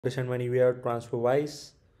to send money via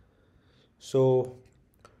TransferWise. So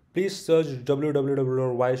please search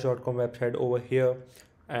www.wise.com website over here,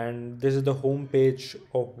 and this is the home page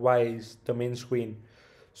of Wise, the main screen.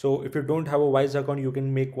 So if you don't have a Wise account, you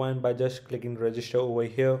can make one by just clicking register over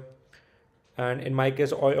here. And in my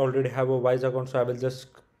case, I already have a Wise account, so I will just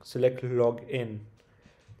select log in.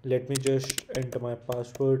 Let me just enter my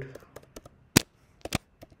password.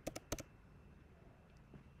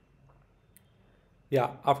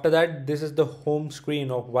 Yeah, after that, this is the home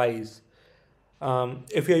screen of Wise.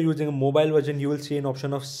 If you're using a mobile version, you will see an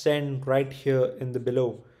option of send right here in the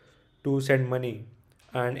below to send money.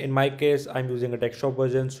 And in my case, I'm using a desktop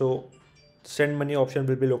version, so send money option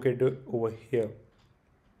will be located over here.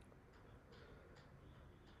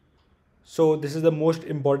 So this is the most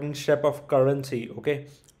important step of currency. Okay.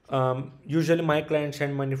 Usually my clients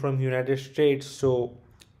send money from United States, so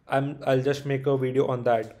I'll just make a video on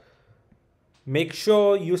that. Make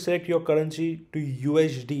sure you select your currency to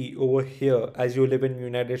USD over here as you live in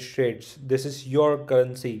United States. This is your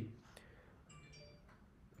currency.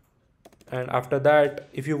 And after that,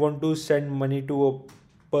 if you want to send money to a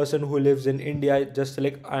person who lives in India, just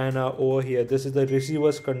select INR over here. This is the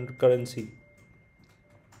receiver's currency.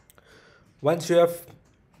 Once you have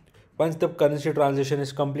once the currency transaction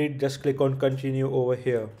is complete, just click on continue over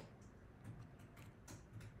here.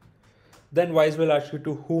 Then Wise will ask you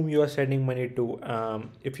to whom you are sending money to.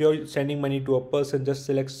 If you're sending money to a person, just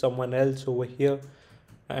select someone else over here.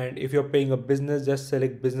 And if you're paying a business, just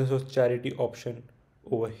select business or charity option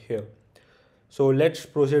over here. So let's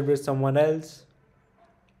proceed with someone else.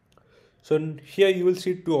 So here you will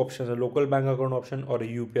see two options, a local bank account option or a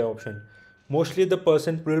UPI option. Mostly the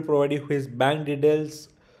person will provide you his bank details.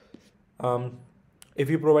 Um, if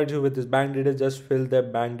he provides you with his bank details, just fill the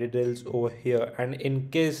bank details over here. And in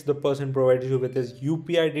case the person provides you with his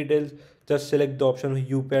UPI details, just select the option of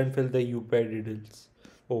UPI and fill the UPI details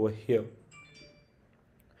over here.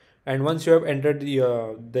 And once you have entered the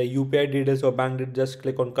UPI details or bank details, just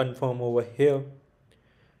click on confirm over here.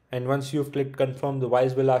 And once you've clicked confirm, the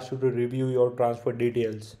Wise will ask you to review your transfer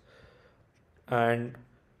details. And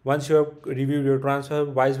once you have reviewed your transfer,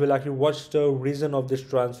 Wise will ask you what's the reason of this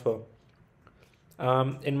transfer.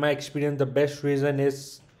 In my experience, the best reason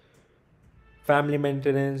is family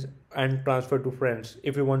maintenance and transfer to friends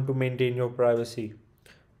if you want to maintain your privacy.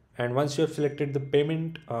 And once you have selected the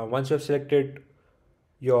payment, once you have selected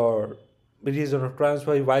your reason of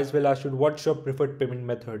transfer, Wise will ask you what's your preferred payment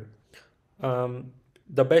method.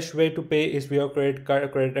 The best way to pay is via credit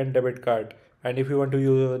card, credit and debit card. And if you want to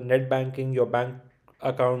use net banking, your bank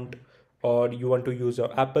account, or you want to use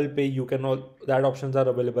your Apple Pay, you can all that options are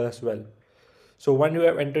available as well. So when you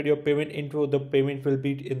have entered your payment info, the payment will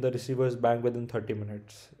be in the receiver's bank within 30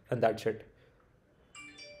 minutes, and that's it.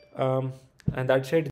 Um, and that's it.